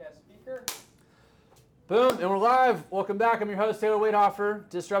Boom, and we're live. Welcome back. I'm your host, Taylor Wadehofer.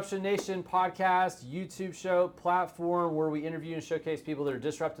 Disruption Nation podcast, YouTube show, platform where we interview and showcase people that are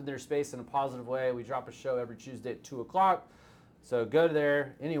disrupting their space in a positive way. We drop a show every Tuesday at 2 o'clock. So go to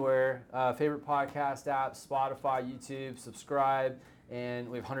there, anywhere, favorite podcast app, Spotify, YouTube, subscribe, and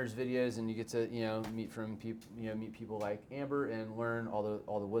we have hundreds of videos, and you get to meet people like Amber and learn all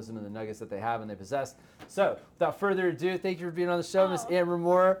the wisdom and the nuggets that they have and they possess. So without further ado, thank you for being on the show, Miss Amber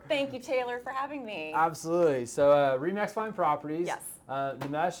Moore. Thank you, Taylor, for having me. Absolutely. So RE/MAX Fine Properties. Yes.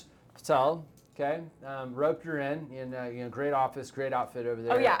 Nimesh Patel. Okay, roped her in, great office, great outfit over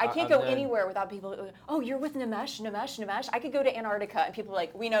there. Oh yeah, I can't go anywhere without people. Oh, you're with Nimesh. I could go to Antarctica and people are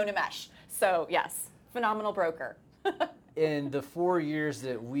like, we know Nimesh. So yes, phenomenal broker. In the 4 years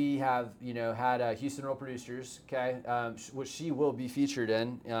that we have, had Houston Roll Producers, okay, which she will be featured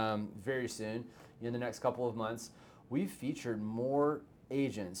in very soon, in the next couple of months, we've featured more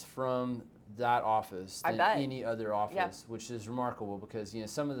agents from that office than any other office, which is remarkable because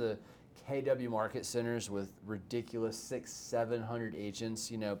some of the KW market centers with ridiculous 600-700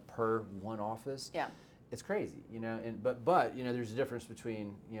 agents, per one office. Yeah. It's crazy, but there's a difference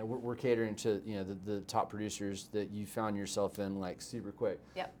between, we're catering to, the top producers that you found yourself in like super quick.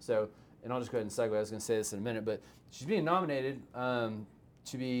 Yep. So, and I'll just go ahead and segue. I was going to say this in a minute, but she's being nominated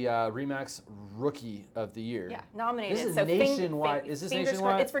to be RE/MAX Rookie of the Year. Yeah, nominated. This is nationwide. Is this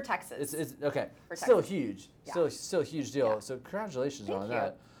nationwide? It's for Texas. It's okay. For still Texas. Huge. Yeah. Still a huge deal. Yeah. So congratulations on Thank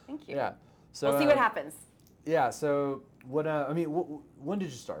that. Thank you. Yeah. So we'll see what happens. Yeah. So what? When did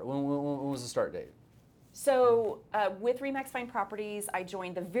you start? When was the start date? So with RE/MAX Fine Properties, I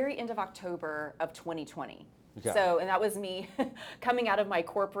joined the very end of October of 2020. Okay. So, and that was me coming out of my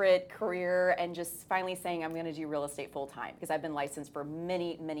corporate career and just finally saying I'm going to do real estate full time because I've been licensed for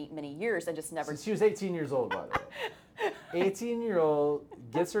many, many, many years and just never. Since she was 18 years old, by the way. 18-year-old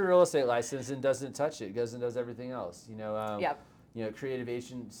gets her real estate license and doesn't touch it. Goes and does everything else. Yep. Creative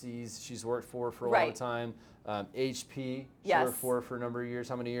agencies she's worked for a long time. HP, she worked for a number of years.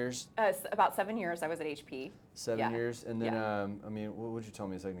 How many years? About 7 years I was at HP. 7 years. And then, what would you tell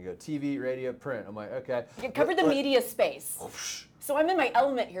me a second ago? TV, radio, print. I'm like, okay. You covered the media space. So I'm in my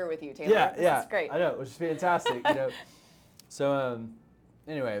element here with you, Taylor. Yeah, This is great. I know, which is fantastic. So,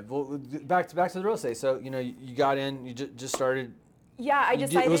 anyway, well, back to the real estate. So, you got in, you just started. Yeah, I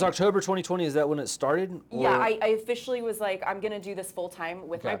decided. It was October 2020. Is that when it started? Or? Yeah, I officially was like, I'm going to do this full time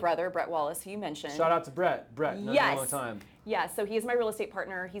with my brother, Brett Wallace, who you mentioned. Shout out to Brett. Brett, known him a long time. Yeah, so he is my real estate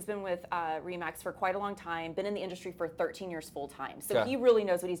partner. He's been with RE/MAX for quite a long time, been in the industry for 13 years full time. So he really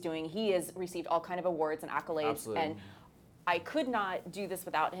knows what he's doing. He has received all kind of awards and accolades. Absolutely. And I could not do this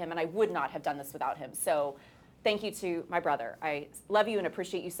without him, and I would not have done this without him. So thank you to my brother. I love you and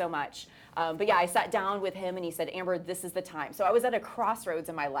appreciate you so much. But yeah, I sat down with him and he said, Amber, this is the time. So I was at a crossroads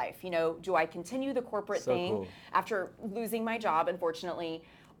in my life. Do I continue the corporate thing after losing my job, unfortunately,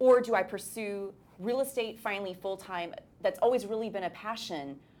 or do I pursue real estate finally full-time? That's always really been a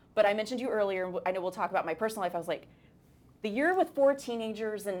passion. But I mentioned you earlier, and I know we'll talk about my personal life. I was like, the year with 4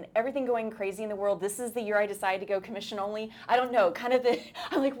 teenagers and everything going crazy in the world, this is the year I decided to go commission only. I don't know,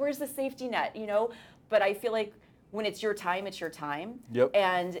 I'm like, where's the safety net, But I feel like when it's your time, it's your time. Yep.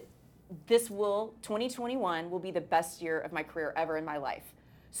 And 2021 will be the best year of my career ever in my life.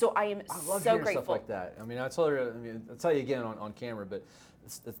 So I am so grateful. Stuff like that. I told her, I'll tell you again on camera, but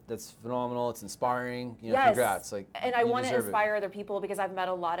that's phenomenal. It's inspiring. Yes. Congrats. And I want to inspire other people because I've met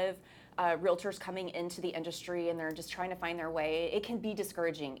a lot of realtors coming into the industry and they're just trying to find their way. It can be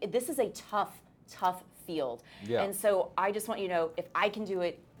discouraging. This is a tough field. Yeah. And so I just want you to know, if I can do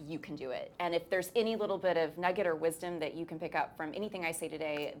it, you can do it. And if there's any little bit of nugget or wisdom that you can pick up from anything I say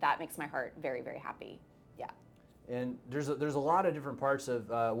today, that makes my heart very, very happy. Yeah. And there's a lot of different parts of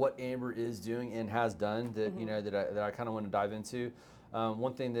what Amber is doing and has done that that I kind of want to dive into.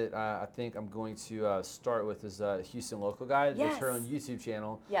 One thing that I think I'm going to start with is Houston Local Guide. Yes. It's her own YouTube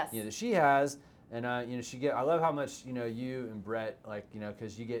channel. Yes. That she has. And I love how much you and Brett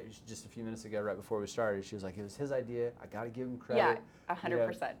because you get just a few minutes ago right before we started, she was like, it was his idea. I got to give him credit. Yeah,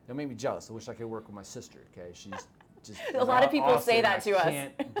 100%. It made me jealous. I wish I could work with my sister. Okay, she's just a lot of people say that to us.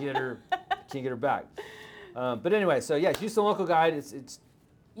 Can't get her back. But anyway, so yeah, Houston Local Guide. It's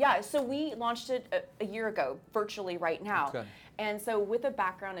Yeah, so we launched it a year ago, virtually right now. Okay. And so with a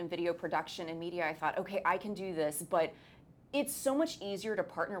background in video production and media, I thought, okay, I can do this, but it's so much easier to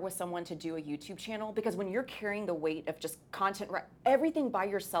partner with someone to do a YouTube channel because when you're carrying the weight of just content, everything by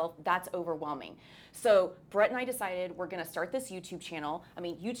yourself, that's overwhelming. So Brett and I decided we're going to start this YouTube channel. I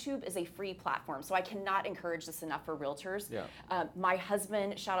mean, YouTube is a free platform, so I cannot encourage this enough for realtors. Yeah. My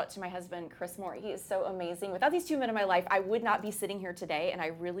husband, shout out to my husband, Chris Moore. He is so amazing. Without these 2 men in my life, I would not be sitting here today, and I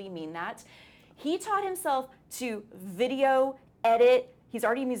really mean that. He taught himself to video, edit. He's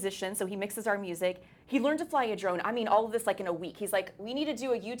already a musician, so he mixes our music. He learned to fly a drone. I mean, all of this like in a week. He's like, we need to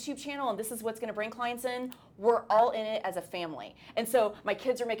do a YouTube channel, and this is what's going to bring clients in. We're all in it as a family. And so my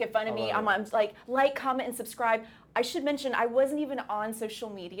kids are making fun of me. I'm like, comment, and subscribe. I should mention, I wasn't even on social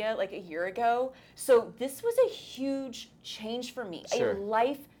media like a year ago. So this was a huge change for me, Sure. a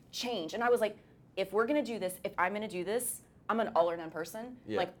life change. And I was like, if we're going to do this, if I'm going to do this, I'm an all or none person.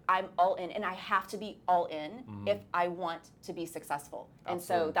 Yeah. Like I'm all in, and I have to be all in if I want to be successful. And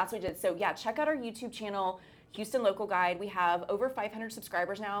Absolutely. so that's what we did. So yeah, check out our YouTube channel, Houston Local Guide. We have over 500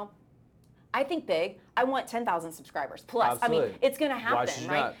 subscribers now. I think big. I want 10,000 subscribers plus. Absolutely. I mean, it's going to Why should happen, you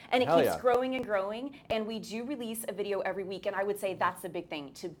right? not? And it Hell keeps yeah. growing and growing. And we do release a video every week. And I would say that's the big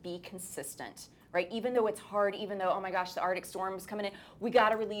thing, to be consistent, right? Even though it's hard, even though, oh my gosh, the Arctic storm is coming in, we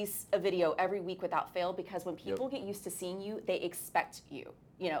got to release a video every week without fail, because when people get used to seeing you, they expect you,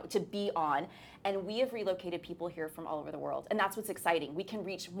 to be on. And we have relocated people here from all over the world. And that's what's exciting. We can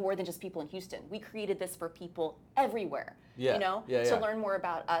reach more than just people in Houston. We created this for people everywhere, Yeah. to learn more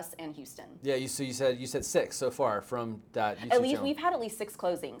about us and Houston. Yeah, you said 6 so far from that YouTube At least channel. we've had at least 6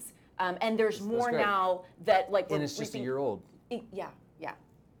 closings. And there's more great. now that like we're And it's just a reaping- year old. Yeah.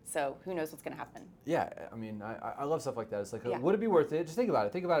 So who knows what's going to happen? Yeah, I mean, I love stuff like that. It's like, Yeah. would it be worth it? Just think about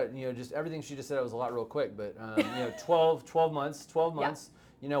it. Think about it. Just everything she just said. It was a lot real quick, but 12 months,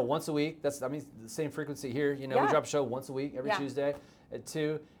 once a week. That's, I mean, the same frequency here. We Yeah. drop a show once a week, every Yeah. Tuesday at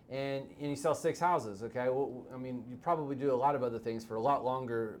 2, and you sell 6 houses. Okay, well, I mean, you probably do a lot of other things for a lot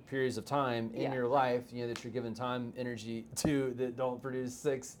longer periods of time in Yeah. your life. That you're giving time, energy to, that don't produce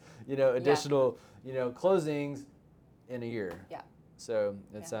 6, additional, closings in a year. Yeah. So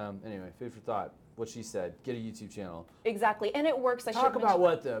it's anyway, food for thought. What she said, get a YouTube channel. Exactly. And it works. I Talk should about mention-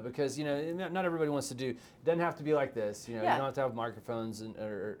 what though, because not everybody wants to do. It doesn't have to be like this. You Yeah. don't have to have microphones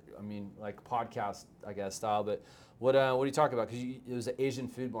or like podcast, I guess, style. But what do you talk about? Because it was an Asian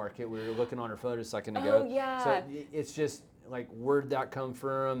food market. We were looking on her photo a second ago. Oh, yeah. So it's just like, where'd that come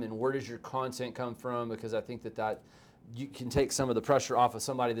from, and where does your content come from? Because I think that you can take some of the pressure off of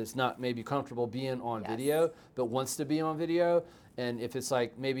somebody that's not maybe comfortable being on Yes. video, but wants to be on video. And if it's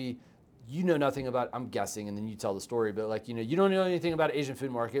like, maybe you know nothing about, I'm guessing, and then you tell the story, but like, you don't know anything about Asian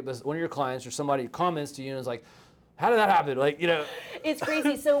food market, but one of your clients or somebody comments to you and is like, how did that happen? Like, It's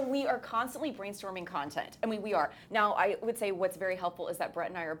crazy. So we are constantly brainstorming content. I mean, we are. Now, I would say what's very helpful is that Brett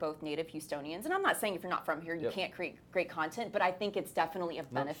and I are both native Houstonians. And I'm not saying if you're not from here, you Yep. can't create great content, but I think it's definitely a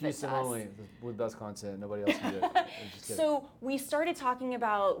benefit Houston to us. only with best content. Nobody else can do it. I'm just kidding. So we started talking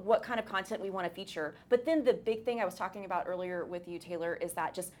about what kind of content we want to feature. But then the big thing I was talking about earlier with you, Taylor, is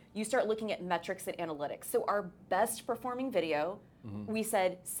that just you start looking at metrics and analytics. So our best performing video, we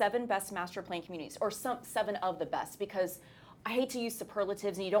said 7 best master plan communities, or 7 of the best, because I hate to use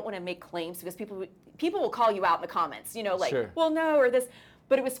superlatives and you don't want to make claims, because people will call you out in the comments, Sure. well, no, or this.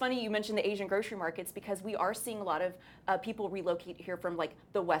 But it was funny you mentioned the Asian grocery markets, because we are seeing a lot of people relocate here from like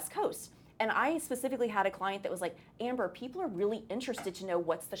the West Coast. And I specifically had a client that was like, Amber, people are really interested to know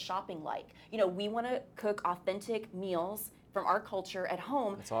what's the shopping like. We want to cook authentic meals from our culture at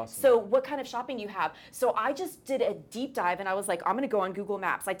home. That's awesome. So what kind of shopping you have? So I just did a deep dive, and I was like, I'm going to go on Google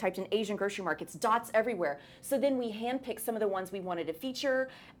Maps. I typed in Asian grocery markets, dots everywhere. So then we handpicked some of the ones we wanted to feature,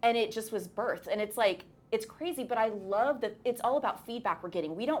 and it just was birthed. And it's like, it's crazy, but I love that it's all about feedback we're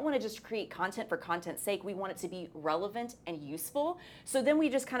getting. We don't want to just create content for content's sake. We want it to be relevant and useful. So then we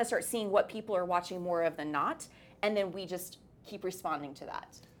just kind of start seeing what people are watching more of than not, and then we just keep responding to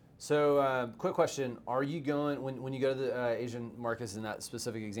that. So, quick question: are you going when you go to the Asian markets in that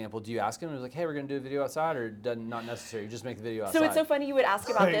specific example? Do you ask them? Like, hey, we're going to do a video outside, or not necessary? You just make the video outside. So it's so funny you would ask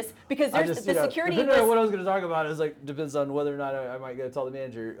about Like, this, because there's the security. Depending on what I was going to talk about, is like depends on whether or not I might go tell the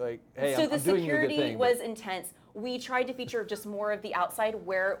manager, like, hey, So I'm the doing you a good security thing. was intense. We tried to feature just more of the outside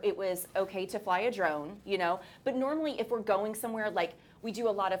where it was okay to fly a drone, But normally if we're going somewhere, like we do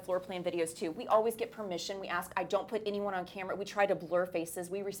a lot of floor plan videos too, we always get permission. We ask, I don't put anyone on camera. We try to blur faces.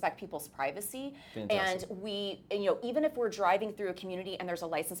 We respect people's privacy. Fantastic. And we, even if we're driving through a community and there's a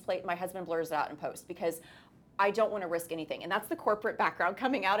license plate, my husband blurs it out in post, because I don't want to risk anything. And that's the corporate background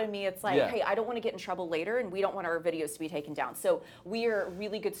coming out in me. It's like, Yeah. hey, I don't want to get in trouble later, and we don't want our videos to be taken down. So we are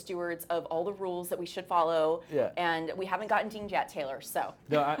really good stewards of all the rules that we should follow. Yeah. And we haven't gotten dinged yet, Taylor. So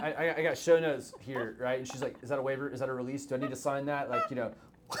No, I got show notes here, right? And she's like, is that a waiver? Is that a release? Do I need to sign that? Like,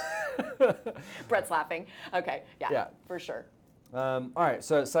 Brett's laughing. Okay, Yeah. for sure. All right,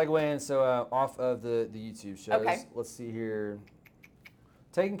 so segueing, off of the YouTube shows. Okay. Let's see here.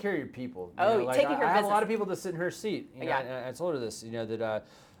 Taking care of your people. Oh, taking care of I have a lot business. of people that sit in her seat. Yeah. And I told her this. That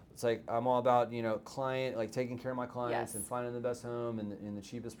It's like I'm all about, client, like taking care of my clients Yes. and finding the best home and the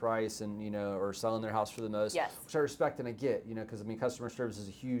cheapest price and, or selling their house for the most, Yes. which I respect and I get, because customer service is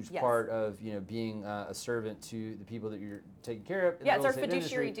a huge Yes. part of, being a servant to the people that you're taking care of. In Yeah, the it's real our estate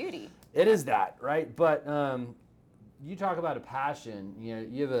fiduciary industry. duty. It is that, right? But you talk about a passion.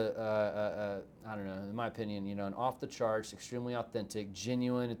 You have I don't know, in my opinion, an off the charts, extremely authentic,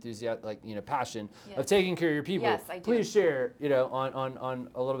 genuine, enthusiastic, passion Yes. of taking care of your people. Yes, I do. Please share, on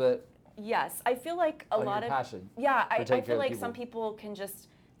a little bit. Yes, I feel like a On lot your of passion yeah, for I taking care feel of like people. some people can just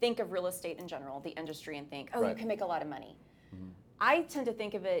think of real estate in general, the industry, and think, oh, Right. you can make a lot of money. Mm-hmm. I tend to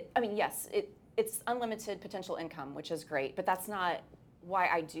think of it. I mean, yes, it's unlimited potential income, which is great, but that's not why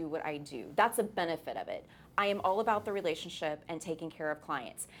I do what I do. That's a benefit of it. I am all about the relationship and taking care of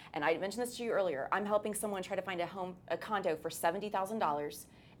clients. And I mentioned this to you earlier. I'm helping someone try to find a condo for $70,000,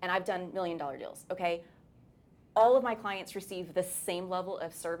 and I've done $1 million deals. Okay. All of my clients receive the same level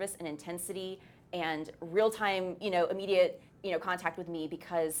of service and intensity and real-time, immediate, contact with me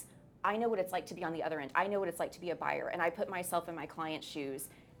because I know what it's like to be on the other end. I know what it's like to be a buyer, and I put myself in my client's shoes,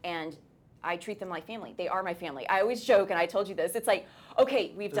 and I treat them like family. They are my family. I always joke, and I told you this. It's like,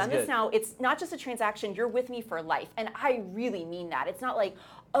 okay, we've done this now. It's not just a transaction. You're with me for life, and I really mean that. It's not like,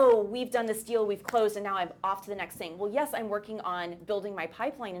 oh, we've done this deal, we've closed, and now I'm off to the next thing. Well, yes, I'm working on building my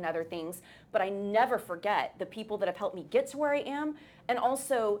pipeline and other things, but I never forget the people that have helped me get to where I am. And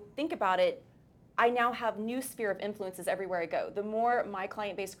also, think about it, I now have new sphere of influences everywhere I go. The more my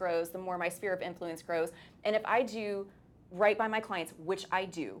client base grows, the more my sphere of influence grows. And if I do right by my clients, which I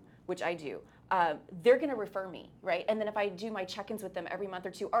do, they're going to refer me, right? And then if I do my check-ins with them every month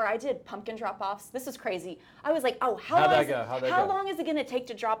or two, or I did pumpkin drop-offs. This is crazy. I was like, oh, how long is it going to take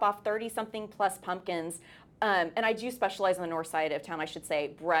to drop off 30-something plus pumpkins? And I do specialize on the north side of town, I should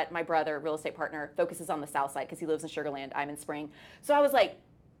say. Brett, my brother, real estate partner, focuses on the south side because he lives in Sugar Land. I'm in Spring. So I was like,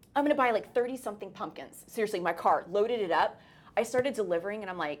 I'm going to buy like 30-something pumpkins. Seriously, my car, loaded it up. I started delivering, and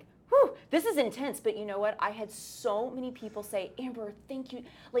I'm like, whew, this is intense. But you know what? I had so many people say, Amber, thank you.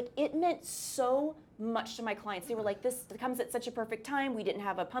 Like, it meant so much to my clients. They were like, this comes at such a perfect time. We didn't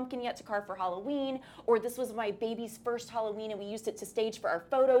have a pumpkin yet to carve for Halloween. Or this was my baby's first Halloween, and we used it to stage for our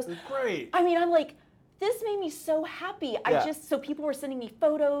photos. Great. I mean, I'm like, this made me so happy. Yeah. So people were sending me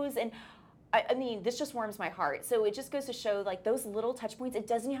photos, and I mean, this just warms my heart. So it just goes to show, like, those little touch points, it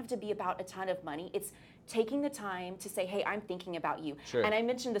doesn't have to be about a ton of money. It's taking the time to say, hey, I'm thinking about you. Sure. And I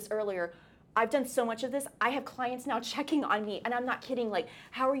mentioned this earlier. I've done so much of this. I have clients now checking on me, and I'm not kidding. Like,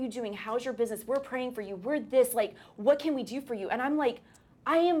 how are you doing? How's your business? We're praying for you. We're this. Like, what can we do for you? And I'm like,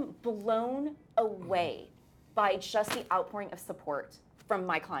 I am blown away by just the outpouring of support from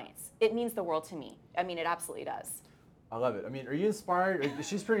my clients. It means the world to me. I mean, it absolutely does. I love it. I mean, are you inspired?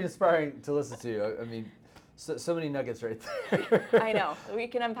 She's pretty inspiring to listen to. I mean, so many nuggets right there. I know. We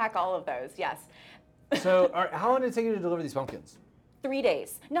can unpack all of those. Yes. So, all right, how long did it take you to deliver these pumpkins? 3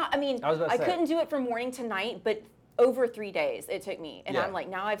 days. No, I mean, I couldn't do it from morning to night, but over 3 days it took me. And I'm like,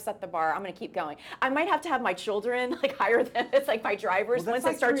 now I've set the bar. I'm going to keep going. I might have to have my children, like, hire them. It's like my drivers. Well, that's once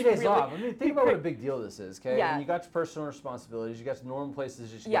like I start 3 to days really off. I mean, think about what a big deal this is, okay? Yeah. And you got your personal responsibilities. You got some normal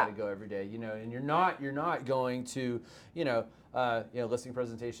places that you Yeah. got to go every day, and you're not going to, listing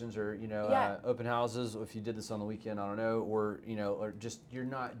presentations or, Yeah. open houses. If you did this on the weekend, I don't know, or, or just you're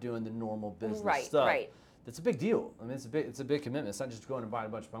not doing the normal business stuff. Right. That's a big deal. I mean, it's a big commitment. It's not just going and buying a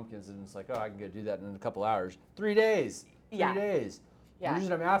bunch of pumpkins and it's like, oh, I can go do that in a couple hours. 3 days. 3 Yeah. days. Yeah. The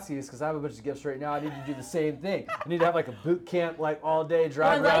reason I'm asking is because I have a bunch of gifts right now. I need to do the same thing. I need to have like a boot camp, like all day,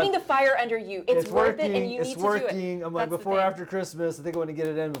 drive I'm around. lighting the fire under you. It's worth working, it, and you it's need to working. do it. I'm like, That's the before thing. after Christmas, I think I want to get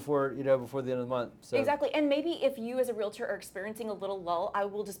it in before the end of the month. So. Exactly. And maybe if you as a realtor are experiencing a little lull, I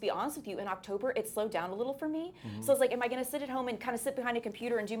will just be honest with you. In October, it slowed down a little for me. Mm-hmm. So it's like, am I going to sit at home and kind of sit behind a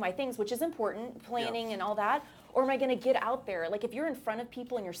computer and do my things, which is important, planning and all that? Or am I going to get out there? Like, if you're in front of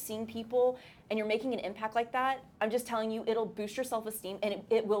people and you're seeing people and you're making an impact like that, I'm just telling you, it'll boost your self-esteem and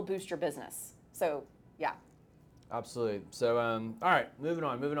it will boost your business. So, yeah. Absolutely. So, all right, moving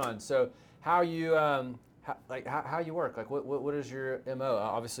on. So, how you how you work? Like, what is your MO?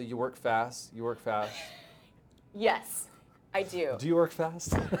 Obviously, you work fast. Yes, I do. Do you work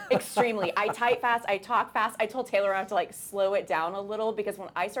fast? Extremely. I type fast. I talk fast. I told Taylor I have to like slow it down a little because when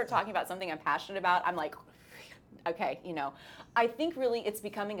I start talking about something I'm passionate about, I'm like, okay, I think really it's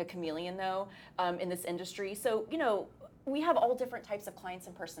becoming a chameleon though in this industry. So, we have all different types of clients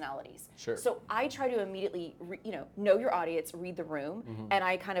and personalities. Sure. So I try to immediately, know your audience, read the room, and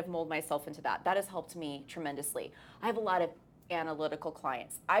I kind of mold myself into that. That has helped me tremendously. I have a lot of analytical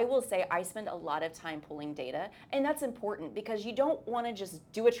clients. I will say I spend a lot of time pulling data, and that's important because you don't want to just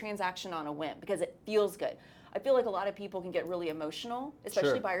do a transaction on a whim because it feels good. I feel like a lot of people can get really emotional,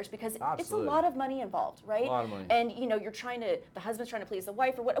 especially Sure. buyers, because it's a Absolutely. lot of money involved, right? A lot of money. And you're the husband's trying to please the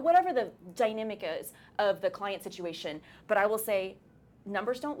wife, or whatever the dynamic is of the client situation. But I will say,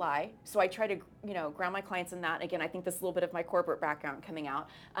 numbers don't lie, so I try to ground my clients in that. Again, I think this is a little bit of my corporate background coming out,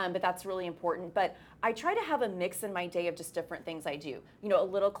 but that's really important. But I try to have a mix in my day of just different things I do. A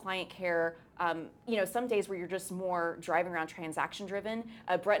little client care. Some days where you're just more driving around transaction driven.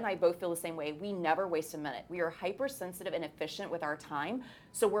 Brett and I both feel the same way. We never waste a minute. We are hypersensitive and efficient with our time.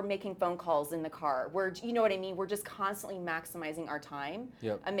 So we're making phone calls in the car. You know what I mean? We're just constantly maximizing our time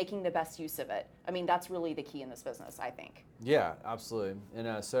and making the best use of it. I mean, that's really the key in this business, I think. Yeah, absolutely.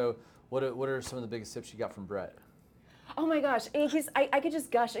 And so what are some of the biggest tips you got from Brett? Oh my gosh, I could just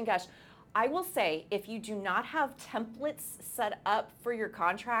gush and gush. I will say, if you do not have templates set up for your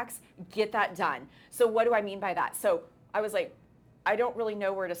contracts, get that done. So what do I mean by that? So I was like, I don't really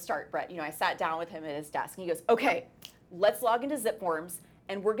know where to start, Brett. I sat down with him at his desk and he goes, okay, let's log into ZipForms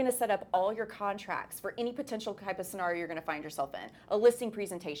and we're gonna set up all your contracts for any potential type of scenario you're gonna find yourself in. A listing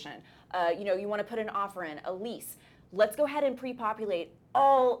presentation, you wanna put an offer in, a lease. Let's go ahead and pre-populate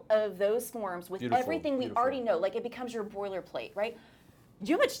all of those forms with everything we already know. Like, it becomes your boilerplate, right? Do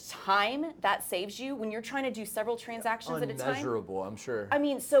you know how much time that saves you when you're trying to do several transactions at a time? Unmeasurable, I'm sure. I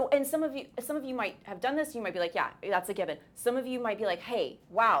mean, and some of you might have done this. You might be like, yeah, that's a given. Some of you might be like, hey,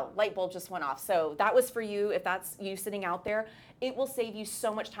 wow, light bulb just went off. So that was for you. If that's you sitting out there, it will save you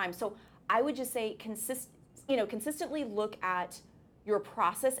so much time. So I would just say consistently look at your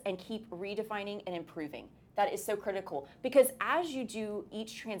process and keep redefining and improving. That is so critical, because as you do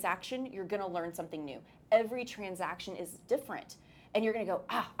each transaction, you're going to learn something new. Every transaction is different. And you're going to go,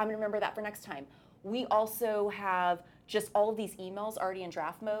 I'm going to remember that for next time. We also have just all of these emails already in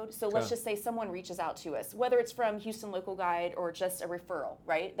draft mode. So let's just say someone reaches out to us, whether it's from Houston Local Guide or just a referral,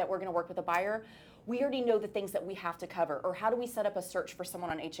 right, that we're going to work with a buyer. We already know the things that we have to cover, or how do we set up a search for someone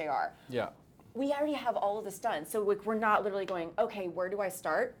on HAR. Yeah. We already have all of this done. So we're not literally going, okay, where do I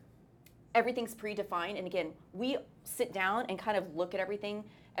start? Everything's predefined. And again, we sit down and kind of look at everything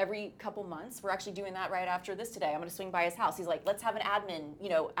every couple months. We're actually doing that right after this today. I'm going to swing by his house. He's like, let's have an admin,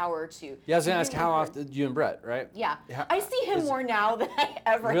 hour or two. Yeah, I was going to ask how often you and Brett, right? Yeah. I see him more now than I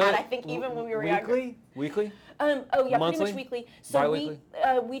ever had. I think even when we were younger. Weekly? Oh yeah, Monthly? pretty much weekly. So Bi-weekly?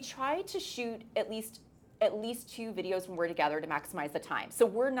 we try to shoot at least 2 videos when we're together to maximize the time. So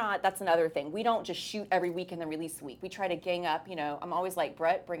that's another thing. We don't just shoot every week and then release a week. We try to gang up, I'm always like,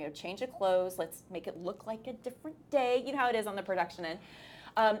 Brett, bring a change of clothes. Let's make it look like a different day. You know how it is on the production end.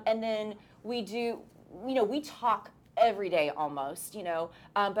 And then we do, we talk every day almost,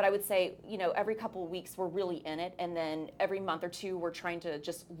 but I would say, every couple of weeks we're really in it. And then every month or two, we're trying to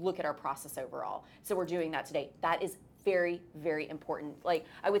just look at our process overall. So we're doing that today. That is very, very important. Like,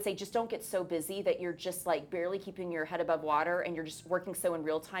 I would say, just don't get so busy that you're just like barely keeping your head above water and you're just working so in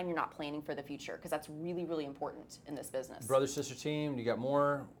real time, you're not planning for the future, because that's really, really important in this business. Brother, sister team, you got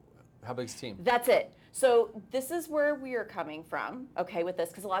more? How big's the team? That's it. So this is where we are coming from, okay, with this,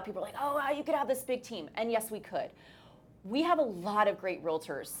 because a lot of people are like, oh, you could have this big team. And yes, we could. We have a lot of great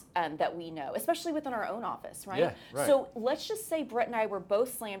realtors that we know, especially within our own office, right? Yeah, right. So let's just say Brett and I were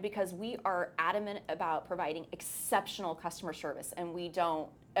both slammed because we are adamant about providing exceptional customer service, and we don't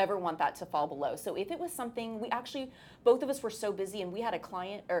ever want that to fall below. So if it was something, both of us were so busy, and we had a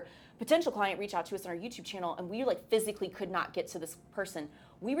client or potential client reach out to us on our YouTube channel, and we like physically could not get to this person,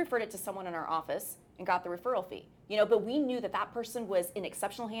 we referred it to someone in our office and got the referral fee. But we knew that person was in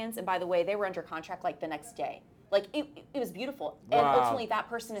exceptional hands, and by the way, they were under contract like the next day. Like, it was beautiful. Wow. And ultimately that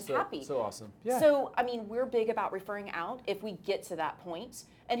person is happy. So awesome. Yeah. So, I mean, we're big about referring out if we get to that point.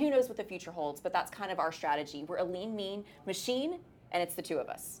 And who knows what the future holds, but that's kind of our strategy. We're a lean, mean machine, and it's the two of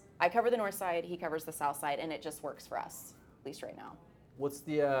us. I cover the north side, he covers the south side, and it just works for us, at least right now. What's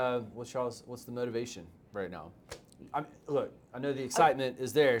the motivation right now? Look, I know the excitement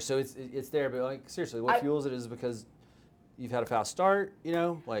is there, so it's there, but like, seriously, what fuels it is because you've had a fast start,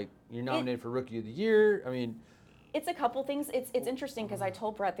 like you're nominated for Rookie of the Year. I mean, it's a couple things. It's interesting because I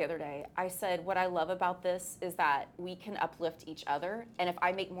told Brett the other day, I said, what I love about this is that we can uplift each other. And if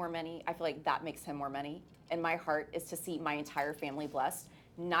I make more money, I feel like that makes him more money. And my heart is to see my entire family blessed,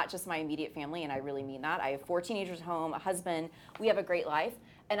 not just my immediate family. And I really mean that. I have 4 teenagers at home, a husband. We have a great life.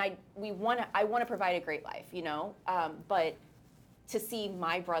 And I want to provide a great life, but to see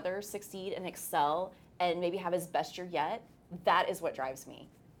my brother succeed and excel and maybe have his best year yet, that is what drives me.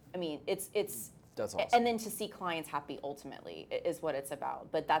 I mean, it's that's awesome. And then to see clients happy ultimately is what it's about.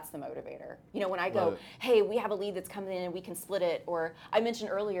 But that's the motivator. When I go, hey, we have a lead that's coming in and we can split it. Or I mentioned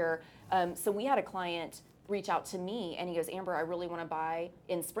earlier, so we had a client reach out to me and he goes, Amber, I really want to buy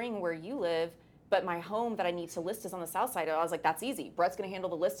in spring where you live. but my home that I need to list is on the south side. I was like, that's easy. Brett's going to handle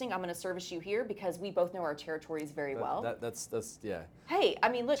the listing. I'm going to service you here because we both know our territories very well. That's yeah. Hey, I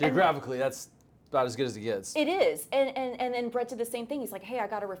mean, look. Geographically, that's about as good as it gets. It is, and then Brett did the same thing. He's like, hey, I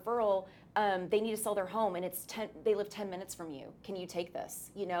got a referral. They need to sell their home, and they live 10 minutes from you. Can you take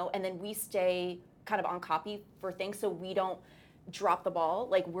this? You know, and then we stay kind of on copy for things, so we don't drop the ball.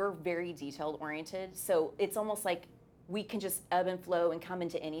 Like, we're very detailed oriented, so it's almost like we can just ebb and flow and come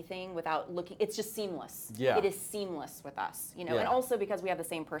into anything without looking. It's just seamless. Yeah. It is seamless with us, you know. Yeah. And also because we have the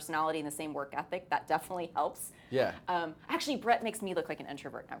same personality and the same work ethic, that definitely helps. Yeah. Actually, Brett makes me look like an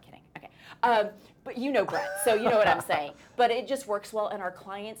introvert. No, I'm kidding. Okay. But you know Brett, so you know what I'm saying. But it just works well, and our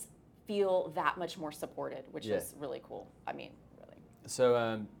clients feel that much more supported, which is really cool. I mean, really.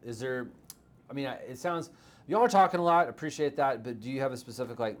 So is there, I mean, it sounds, y'all are talking a lot, appreciate that, but do you have a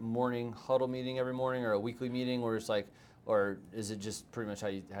specific like morning huddle meeting every morning or a weekly meeting where it's like, or is it just pretty much how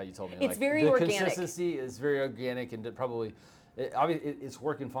you told me? It's like, very the organic. Consistency is very organic and probably, it's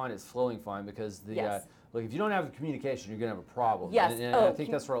working fine, it's flowing fine because the, Yes. look, if you don't have communication, you're gonna have a problem. Yes. And I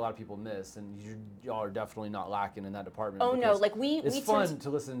think that's where a lot of people miss, and y'all are definitely not lacking in that department. Oh no, like it's fun to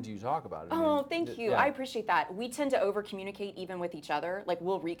listen to you talk about it. Oh, thank you. Yeah. I appreciate that. We tend to over communicate even with each other. Like,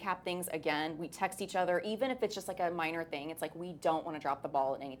 we'll recap things again. We text each other, even if it's just like a minor thing. It's like we don't want to drop the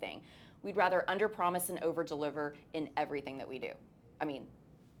ball in anything. We'd rather under promise and over deliver in everything that we do. I mean,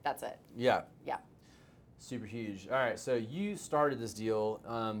 that's it. Yeah. Yeah. Super huge. All right, so you started this deal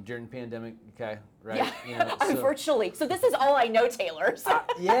during the pandemic, okay, right? Yeah, You know, unfortunately. So this is all I know, Taylor. So.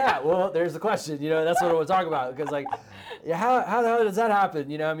 Yeah, well, there's the question. You know, that's what I want to talk about because, like, yeah, how the hell does that happen?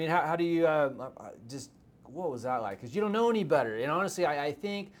 You know, I mean, how do you just what was that like? Because you don't know any better. And honestly, I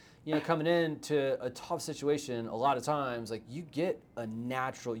think, you know, coming into a tough situation, a lot of times, like, you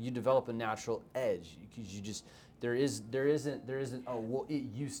develop a natural edge because you just. There isn't, oh, well, it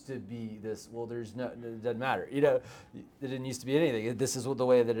used to be this, well, it doesn't matter. You know, it didn't used to be anything. This is the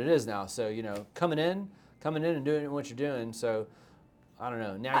way that it is now. So, you know, coming in and doing what you're doing. So, I don't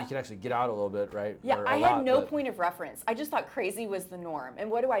know, now you can actually get out a little bit, right? Yeah, I had no point of reference. I just thought crazy was the norm.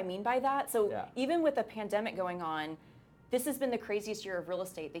 And what do I mean by that? So even with the pandemic going on, this has been the craziest year of real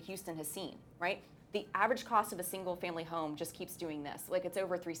estate that Houston has seen, right? The average cost of a single family home just keeps doing this. Like, it's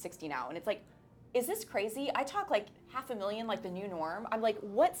over $360 now. And it's like, is this crazy? I talk like $500,000 like the new norm. I'm like,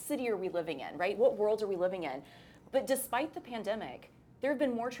 what city are we living in, right? What world are we living in? But despite the pandemic, there have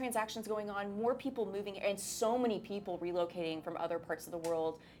been more transactions going on, more people moving, and so many people relocating from other parts of the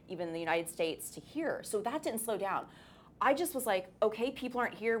world, even the United States, to here. So that didn't slow down. I just was like, okay, people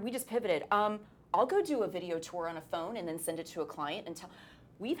aren't here. We just pivoted. I'll go do a video tour on a phone and then send it to a client and tell.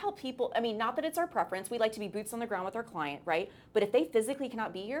 We've helped people. I mean, not that it's our preference. We like to be boots on the ground with our client, right? But if they physically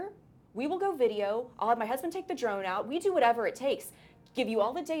cannot be here, we will go video. I'll have my husband take the drone out. We do whatever it takes, give you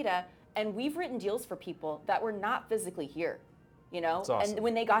all the data, and we've written deals for people that were not physically here, you know? That's awesome. And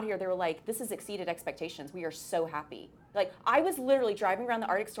when they got here, they were like, this has exceeded expectations. We are so happy. Like, I was literally driving around the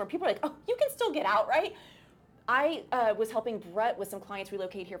Arctic Storm. People are like, oh, you can still get out, right? I was helping Brett with some clients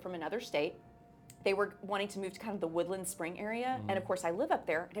relocate here from another state. They were wanting to move to kind of the Woodland Spring area. And of course, I live up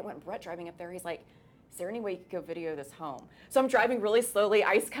there. I didn't want Brett driving up there. He's like, is there any way you could go video this home? So I'm driving really slowly,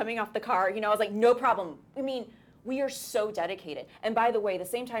 ice coming off the car. You know, I was like, no problem. I mean, we are so dedicated. And by the way, the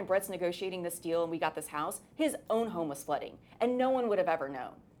same time Brett's negotiating this deal and we got this house, his own home was flooding. And no one would have ever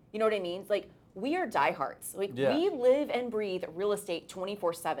known. You know what I mean? Like, we are diehards. Like, we live and breathe real estate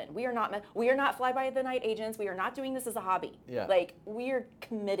 24/7. We are not fly-by-the-night agents. We are not doing this as a hobby. Yeah. Like, we are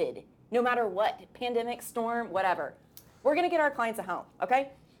committed, no matter what, pandemic, storm, whatever. We're gonna get our clients a home, okay?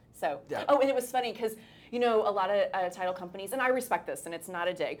 So, oh, and it was funny because, you know, a lot of title companies, and I respect this, and it's not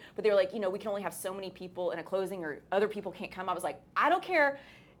a dig, but they were like, you know, we can only have so many people in a closing or other people can't come. I was like, I don't care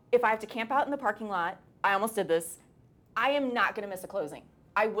if I have to camp out in the parking lot. I almost did this. I am not going to miss a closing.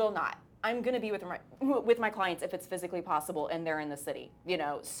 I will not. I'm going to be with my clients if it's physically possible and they're in the city, you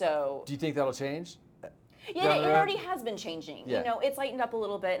know, so. Do you think that'll change? Yeah, it already has been changing. Yeah. You know, it's lightened up a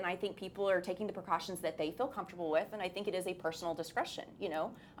little bit, and I think people are taking the precautions that they feel comfortable with, and I think it is a personal discretion, you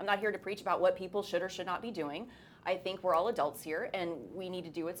know. I'm not here to preach about what people should or should not be doing. I think we're all adults here, and we need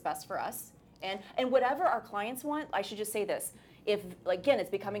to do what's best for us. And whatever our clients want, I should just say this. If, again, it's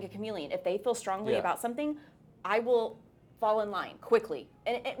becoming a chameleon. If they feel strongly about something, I will fall in line quickly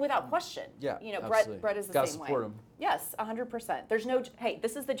and without question. Yeah, you know, absolutely. Brett is the Gotta same way. support him. Yes, 100%. There's no, hey,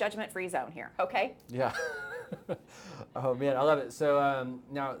 this is the judgment-free zone here, okay? Yeah. Oh man, I love it. So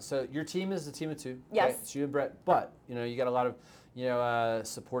now, so your team is a team of two. Yes. Right? It's you and Brett, but you know you got a lot of, you know,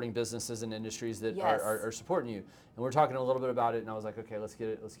 supporting businesses and industries that are supporting you. And we're talking a little bit about it, and I was like, okay, let's get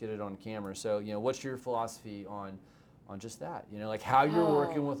it on camera. So you know, what's your philosophy on on just that. You know, like how you're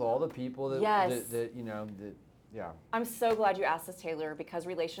working with all the people that, Yes. that you know, that, yeah. I'm so glad you asked this, Taylor, because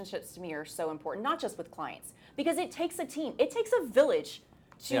relationships to me are so important, not just with clients, because it takes a team, it takes a village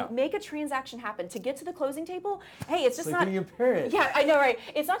to make a transaction happen, to get to the closing table. Hey, it's just like not being a parent. Yeah, I know, right?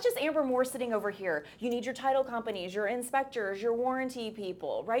 It's not just Amber Moore sitting over here. You need your title companies, your inspectors, your warranty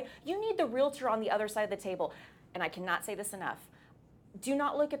people, right? You need the realtor on the other side of the table. And I cannot say this enough. Do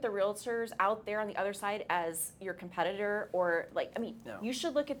not look at the realtors out there on the other side as your competitor or you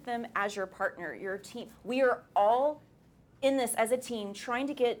should look at them as your partner, your team. We are all in this as a team trying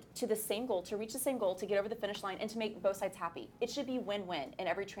to get to the same goal, to reach the same goal, to get over the finish line and to make both sides happy. It should be win-win in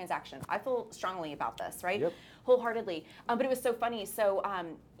every transaction. I feel strongly about this, right? Yep. Wholeheartedly. But it was so funny. So,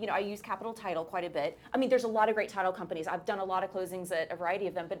 I use Capital Title quite a bit. I mean, there's a lot of great title companies. I've done a lot of closings at a variety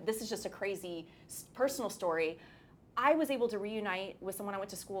of them, but this is just a crazy personal story. I was able to reunite with someone I went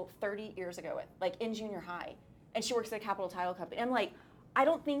to school 30 years ago with, like in junior high, and she works at a Capital Title company. I'm like, I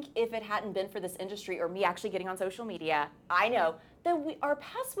don't think if it hadn't been for this industry or me actually getting on social media, I know that our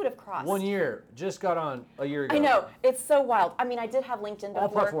paths would have crossed. 1 year, just got on a year ago. I know, it's so wild. I mean, I did have LinkedIn before. All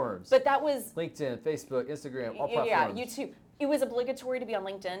platforms. But that was LinkedIn, Facebook, Instagram, all platforms. Yeah, YouTube. It was obligatory to be on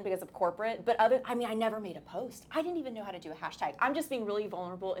LinkedIn because of corporate, but I never made a post. I didn't even know how to do a hashtag. I'm just being really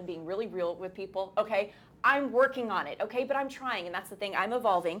vulnerable and being really real with people, okay? I'm working on it, okay? But I'm trying, and that's the thing, I'm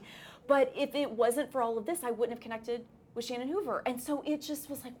evolving. But if it wasn't for all of this, I wouldn't have connected with Shannon Hoover. And so it just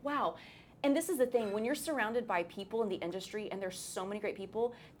was like, wow. And this is the thing, when you're surrounded by people in the industry, and there's so many great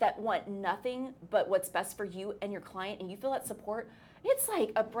people that want nothing but what's best for you and your client, and you feel that support, it's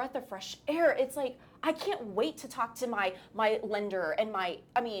like a breath of fresh air. It's like, I can't wait to talk to my lender and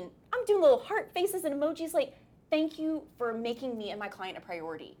I'm doing little heart faces and emojis like, thank you for making me and my client a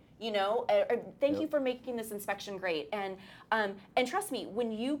priority. Thank you for making this inspection great. And trust me,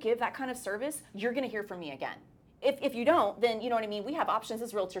 when you give that kind of service, you're gonna hear from me again. If you don't, then you know what I mean? We have options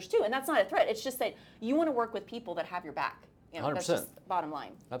as realtors too, and that's not a threat. It's just that you wanna work with people that have your back. 100%. That's just the bottom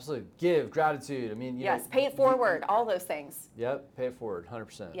line. Absolutely. Give, gratitude. Yes, pay it forward, all those things. Yep, pay it forward,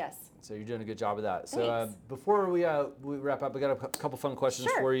 100%. Yes. So you're doing a good job of that. So Thanks. before we wrap up, I got a couple fun questions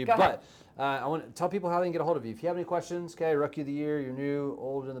Sure, for you. go ahead. I want to tell people how they can get a hold of you. If you have any questions, okay, Rookie of the Year, you're new,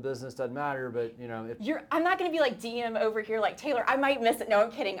 old in the business, doesn't matter. But I'm not going to be like DM over here like Taylor. I might miss it. No,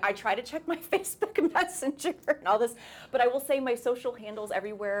 I'm kidding. I try to check my Facebook Messenger and all this, but I will say my social handles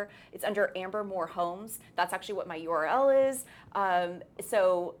everywhere. It's under Amber Moore Homes. That's actually what my URL is.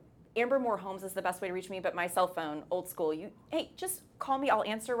 So Amber Moore Homes is the best way to reach me, but my cell phone, old school. Just call me. I'll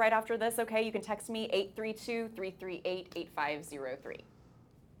answer right after this. Okay, you can text me 832-338-8503.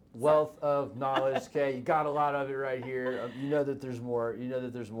 Wealth of knowledge. Okay, you got a lot of it right here. You know that there's more.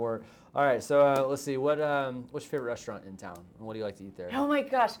 All right, so let's see. What's your favorite restaurant in town, and what do you like to eat there? Oh my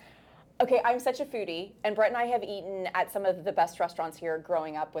gosh. Okay, I'm such a foodie, and Brett and I have eaten at some of the best restaurants here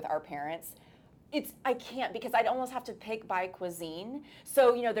growing up with our parents. I can't because I'd almost have to pick by cuisine.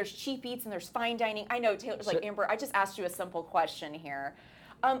 So, there's cheap eats and there's fine dining. I know Taylor's like, Amber, I just asked you a simple question here.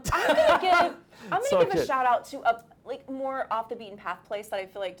 I'm gonna give a shout out to a more off the beaten path place that I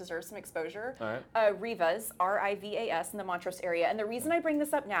feel like deserves some exposure. All right. Rivas, Rivas in the Montrose area. And the reason I bring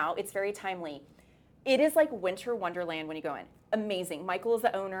this up now, it's very timely. It is like winter wonderland when you go in. Amazing. Michael is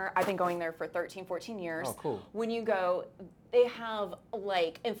the owner. I've been going there for 13, 14 years. Oh, cool. When you go, they have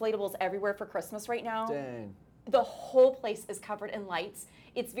inflatables everywhere for Christmas right now. Dang. The whole place is covered in lights.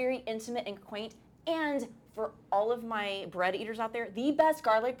 It's very intimate and quaint. And for all of my bread eaters out there, the best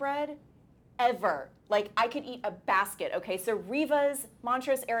garlic bread ever. I could eat a basket, okay? So Rivas,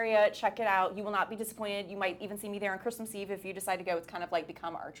 Montrose area, check it out. You will not be disappointed. You might even see me there on Christmas Eve if you decide to go. It's kind of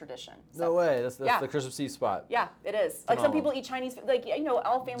become our tradition. So, no way. That's the Christmas Eve spot. Yeah, it is. Some people eat Chinese food.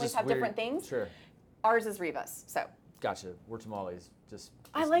 All families Just have weird. different things. Sure. Ours is Rivas, so. Gotcha. We're tamales.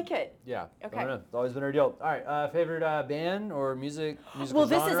 I like it. Yeah. Okay. I don't know. It's always been our deal. All right. Favorite band or musical Well,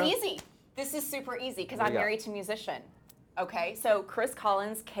 this genre? is easy. This is super easy because What do I'm you got? married to a musician. Okay, so Chris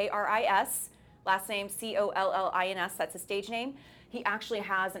Collins, K-R-I-S, last name C-O-L-L-I-N-S, that's his stage name. He actually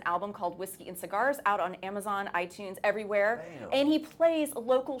has an album called Whiskey and Cigars out on Amazon, iTunes, everywhere. Damn. And he plays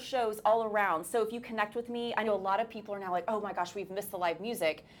local shows all around. So if you connect with me, I know a lot of people are now like, oh my gosh, we've missed the live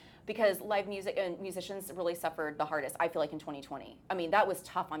music. Because live music and musicians really suffered the hardest, I feel like, in 2020. I mean, that was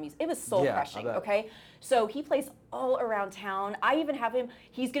tough on music. It was soul crushing, I bet. okay? So he plays all around town. I even have him,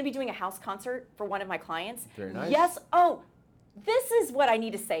 he's gonna be doing a house concert for one of my clients. Very nice. Yes, this is what I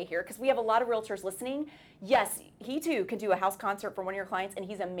need to say here, because we have a lot of realtors listening. Yes, he too can do a house concert for one of your clients, and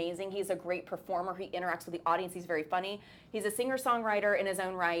he's amazing. He's a great performer. He interacts with the audience. He's very funny. He's a singer-songwriter in his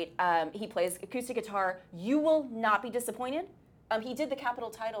own right. He plays acoustic guitar. You will not be disappointed. He did the Capitol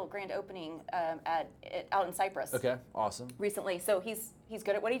Title grand opening out in Cyprus. Okay, awesome. Recently, so he's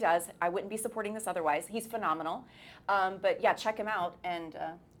good at what he does. I wouldn't be supporting this otherwise. He's phenomenal. But yeah, check him out. And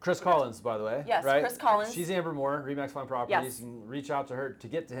Chris Collins, by the way. Yes, right? Chris Collins. She's Amber Moore, Remax Fine Properties. Yes. You can reach out to her to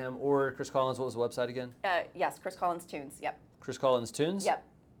get to him, or Chris Collins. What was the website again? yes, Chris Collins Tunes. Yep. Chris Collins Tunes. Yep.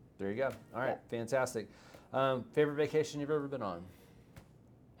 There you go. All right, Yep. fantastic. Favorite vacation you've ever been on,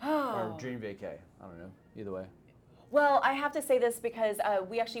 or dream vacay? I don't know. Either way. Well, I have to say this because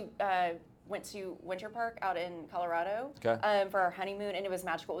we actually went to Winter Park out in Colorado Okay. for our honeymoon, and it was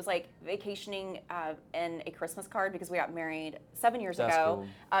magical. It was like vacationing in a Christmas card because we got married 7 years That's ago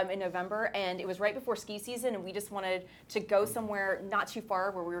in November, and it was right before ski season, and we just wanted to go somewhere not too far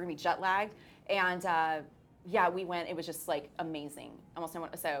where we were going to be jet lagged, and yeah, we went. It was just like amazing. Almost no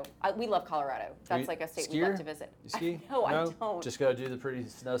one. So we love Colorado. That's like a state we'd love to visit. You ski? No, I don't. Just go do the pretty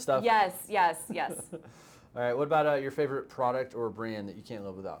snow stuff? Yes, yes, yes. All right, what about your favorite product or brand that you can't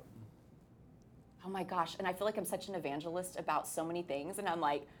live without? Oh my gosh, and I feel like I'm such an evangelist about so many things, and I'm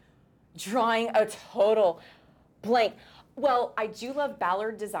like drawing a total blank. Well, I do love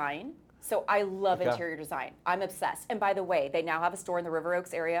Ballard Design, so I love Okay. interior design. I'm obsessed. And by the way, they now have a store in the River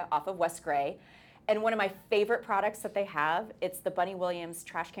Oaks area off of West Gray. And one of my favorite products that they have, it's the Bunny Williams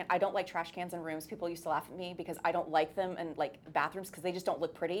trash can. I don't like trash cans in rooms. People used to laugh at me because I don't like them in like bathrooms because they just don't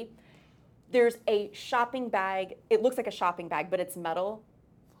look pretty. There's a shopping bag. It looks like a shopping bag, but it's metal,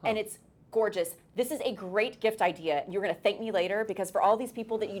 and it's gorgeous. This is a great gift idea. You're going to thank me later because for all these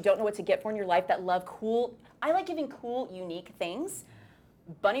people that you don't know what to get for in your life that love cool, I like giving cool, unique things.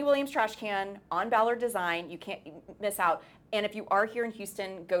 Bunny Williams trash can on Ballard Design. You can't miss out. And if you are here in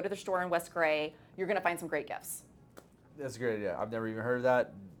Houston, go to the store in West Gray. You're going to find some great gifts. That's a great idea. I've never even heard of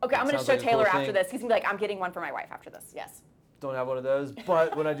that. Okay, I'm going to Sounds show like a cool Taylor after thing. this. He's going to be like, I'm getting one for my wife after this. Yes. Don't have one of those,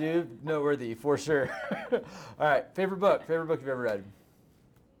 but when I do, noteworthy for sure. All right, favorite book you've ever read?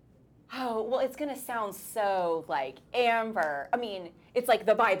 Oh, well, it's going to sound so like Amber. I mean, it's like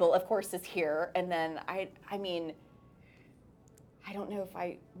the Bible, of course, is here. And then I mean, I don't know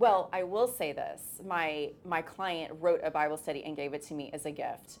if well, I will say this. My client wrote a Bible study and gave it to me as a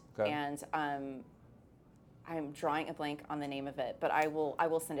gift. Okay. And I'm drawing a blank on the name of it, but I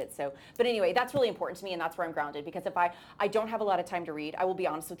will send it. So, but anyway, that's really important to me, and that's where I'm grounded because if I don't have a lot of time to read, I will be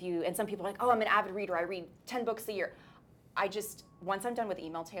honest with you. And some people are like, oh, I'm an avid reader. I read 10 books a year. Once I'm done with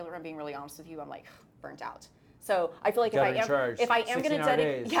email, Taylor, I'm being really honest with you. I'm like burnt out. So I feel like Gotta recharge. if I am going to 16-hour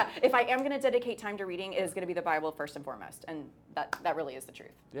days. if I am going to dedicate time to reading, it is going to be the Bible first and foremost, and that really is the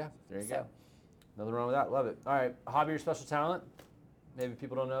truth. Yeah, there you So. go. Nothing wrong with that. Love it. All right, hobby or special talent? Maybe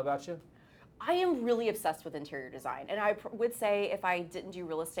people don't know about you. I am really obsessed with interior design, and I would say if I didn't do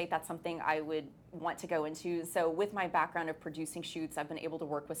real estate, that's something I would want to go into. So with my background of producing shoots, I've been able to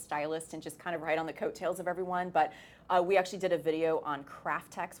work with stylists and just kind of ride on the coattails of everyone. But we actually did a video on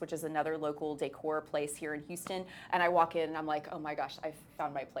Craftex, which is another local decor place here in Houston. And I walk in and I'm like, oh my gosh, I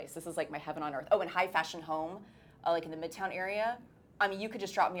found my place. This is like my heaven on earth. Oh, and High Fashion Home, like in the Midtown area. I mean, you could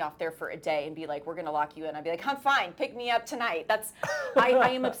just drop me off there for a day and be like, we're gonna lock you in. I'd be like, I'm fine, pick me up tonight. I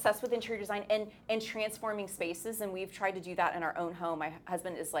am obsessed with interior design and transforming spaces, and we've tried to do that in our own home. My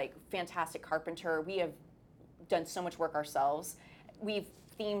husband is like fantastic carpenter. We have done so much work ourselves. We've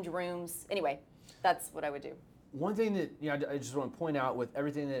themed rooms. Anyway, that's what I would do. One thing that I just want to point out with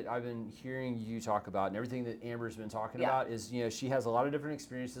everything that I've been hearing you talk about and everything that Amber's been talking Yeah. about is she has a lot of different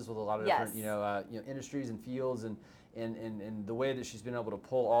experiences with a lot of Yes. different industries and fields and the way that she's been able to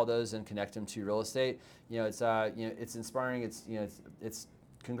pull all those and connect them to real estate. It's inspiring. It's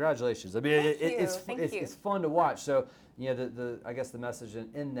congratulations. I mean, Thank you. it's fun to watch. So I guess the message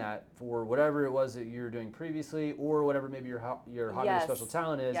in that for whatever it was that you were doing previously or whatever maybe your hobby or Yes. special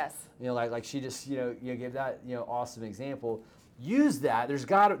talent is. Yes. Like she just gave that awesome example. Use that.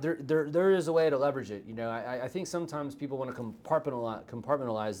 There is a way to leverage it. I think sometimes people want to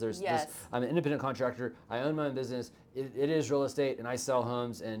compartmentalize. Yes. I'm an independent contractor. I own my own business. It is real estate, and I sell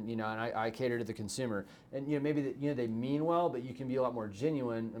homes, and I cater to the consumer. And maybe they mean well, but you can be a lot more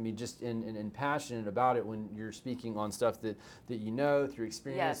genuine. I mean, just and passionate about it when you're speaking on stuff that you know through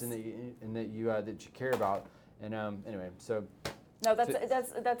experience Yes. and that you care about. And anyway, so. No,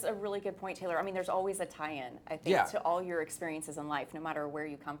 that's a really good point, Taylor. I mean, there's always a tie-in, I think, Yeah. to all your experiences in life, no matter where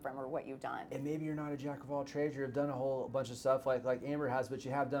you come from or what you've done. And maybe you're not a jack of all trades. You've done a whole bunch of stuff like Amber has, but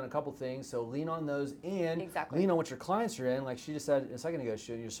you have done a couple things. So lean on those and Exactly. lean on what your clients are in. Like she just said a second ago,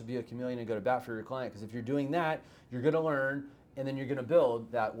 you should be a chameleon and go to bat for your client. Because if you're doing that, you're going to learn, and then you're going to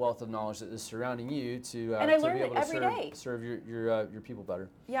build that wealth of knowledge that is surrounding you to And I to learn be it able to every day. serve your people better.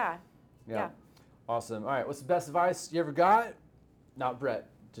 Yeah. Yeah. Awesome. All right. What's the best advice you ever got? Not Brett.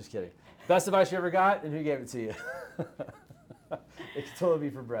 Just kidding. Best advice you ever got, and who gave it to you? It can totally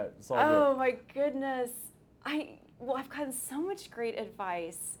be for Brett. It's all Oh my goodness. I've gotten so much great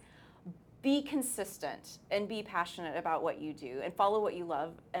advice. Be consistent and be passionate about what you do and follow what you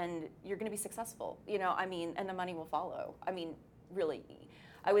love, and you're going to be successful. And the money will follow. Really,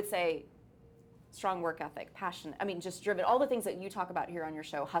 I would say strong work ethic, passion. Just driven. All the things that you talk about here on your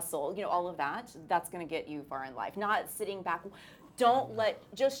show, hustle, all of that's going to get you far in life. Not sitting back. Don't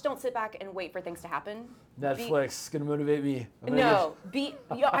sit back and wait for things to happen. Netflix gonna motivate me.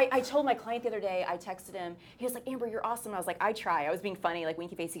 I told my client the other day, I texted him, he was like, Amber, you're awesome. I was like, I try. I was being funny, like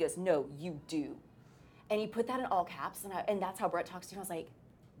winky face. He goes, no, you do. And he put that in all caps, and that's how Brett talks to you. I was like,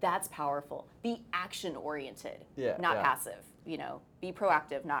 that's powerful. Be action oriented, not passive. Be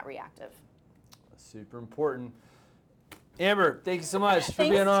proactive, not reactive. Super important. Amber, thank you so much for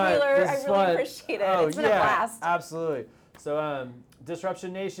Thanks, being on. Taylor. This I is really fun. appreciate it. It's been a blast. Absolutely. So,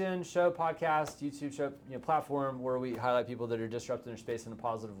 Disruption Nation show, podcast, YouTube show, platform where we highlight people that are disrupting their space in a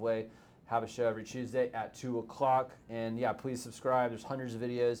positive way. Have a show every Tuesday at 2:00. And please subscribe. There's hundreds of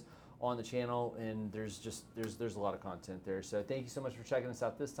videos on the channel, and there's a lot of content there. So thank you so much for checking us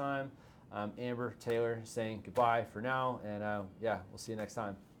out this time. Amber, Taylor saying goodbye for now, and we'll see you next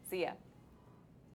time. See ya.